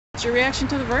What's your reaction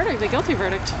to the verdict, the guilty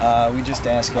verdict? We just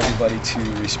ask everybody to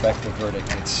respect the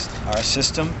verdict. It's our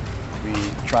system. We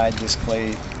tried this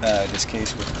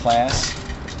case with class,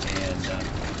 and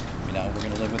we're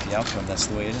going to live with the outcome. That's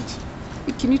the way it is.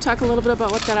 Can you talk a little bit about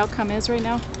what that outcome is right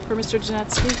now for Mr.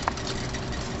 Genetski?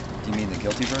 Do you mean the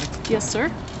guilty verdict? Yes, sir.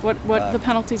 What the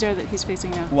penalties are that he's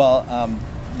facing now? Well,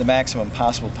 the maximum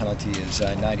possible penalty is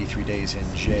 93 days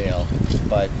in jail.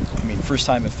 But, I mean,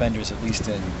 first-time offenders, at least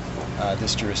in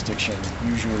this jurisdiction,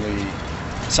 usually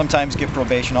sometimes get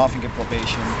probation, often get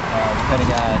probation, depending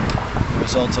on the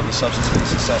results of the substance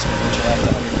abuse assessment, which you'll have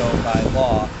to undergo by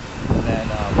law. And then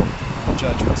the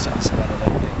judge will sentence them at a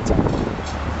later date in time.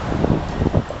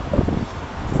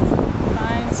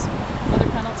 Fines, other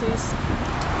penalties?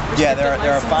 Yeah, there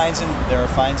are fines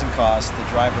and costs. The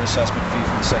driver assessment fee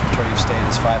from the Secretary of State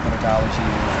is $500 a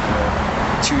year for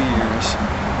 2 years.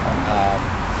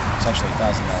 It's actually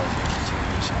 $1,000 a year for 2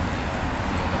 years on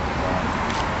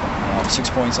the 6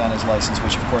 points on his license,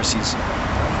 which of course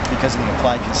because of the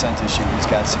implied consent issue, he's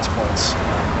got 6 points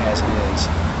as it is,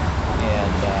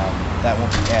 and that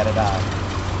won't be added on.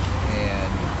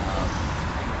 And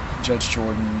Judge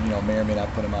Jordan, may or may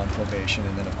not put him on probation,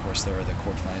 and then of course there are the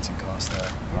court fines and costs that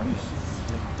are part of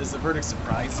it. Does the verdict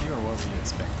surprise you, or what were you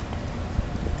expecting?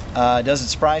 Does it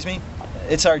surprise me?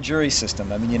 It's our jury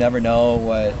system. I mean, you never know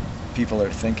what people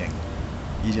are thinking.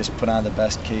 You just put on the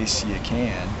best case you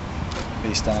can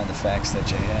based on the facts that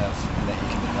you have and that you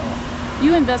can develop.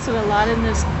 You invested a lot in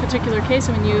this particular case.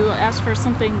 I mean, you asked for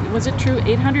something, was it true,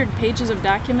 800 pages of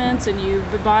documents, and you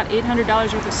bought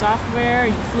 $800 worth of software,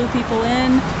 and you flew people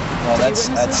in? Well, that's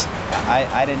not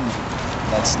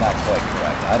quite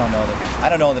correct. I don't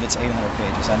know that it's 800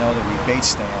 pages. I know that we base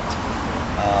stamped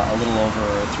a little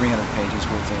over 300 pages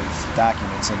worth of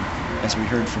documents, and as we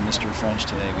heard from Mr. French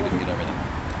today, we didn't get everything.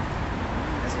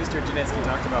 Has Mr. Genetski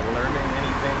talked about learning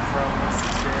anything from this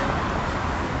experience?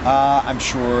 I'm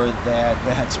sure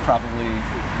that's probably,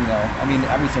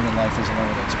 everything in life is a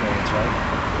learning experience, right?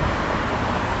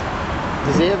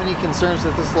 Does he have any concerns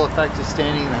that this will affect his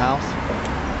standing in the House?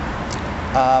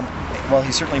 Well,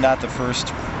 he's certainly not the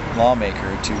first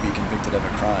lawmaker to be convicted of a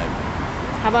crime.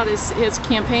 How about his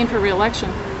campaign for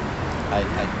re-election?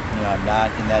 I'm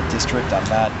not in that district. I'm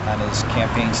not on his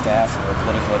campaign staff or a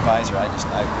political advisor.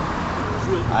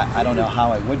 I don't know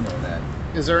how I would know that.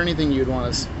 Is there anything you'd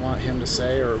want him to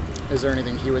say, or is there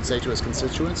anything he would say to his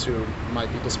constituents who might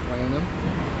be disappointed in him?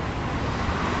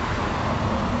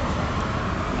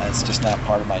 It's just not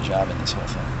part of my job in this whole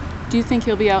thing. Do you think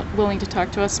he'll be willing to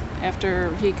talk to us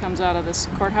after he comes out of this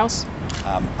courthouse?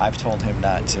 I've told him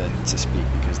not to speak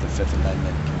because the Fifth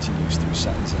Amendment continues through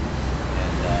sentencing,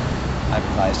 and I've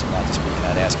advised him not to speak, and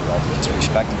I'd ask you all to just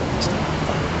respect him at this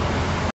time.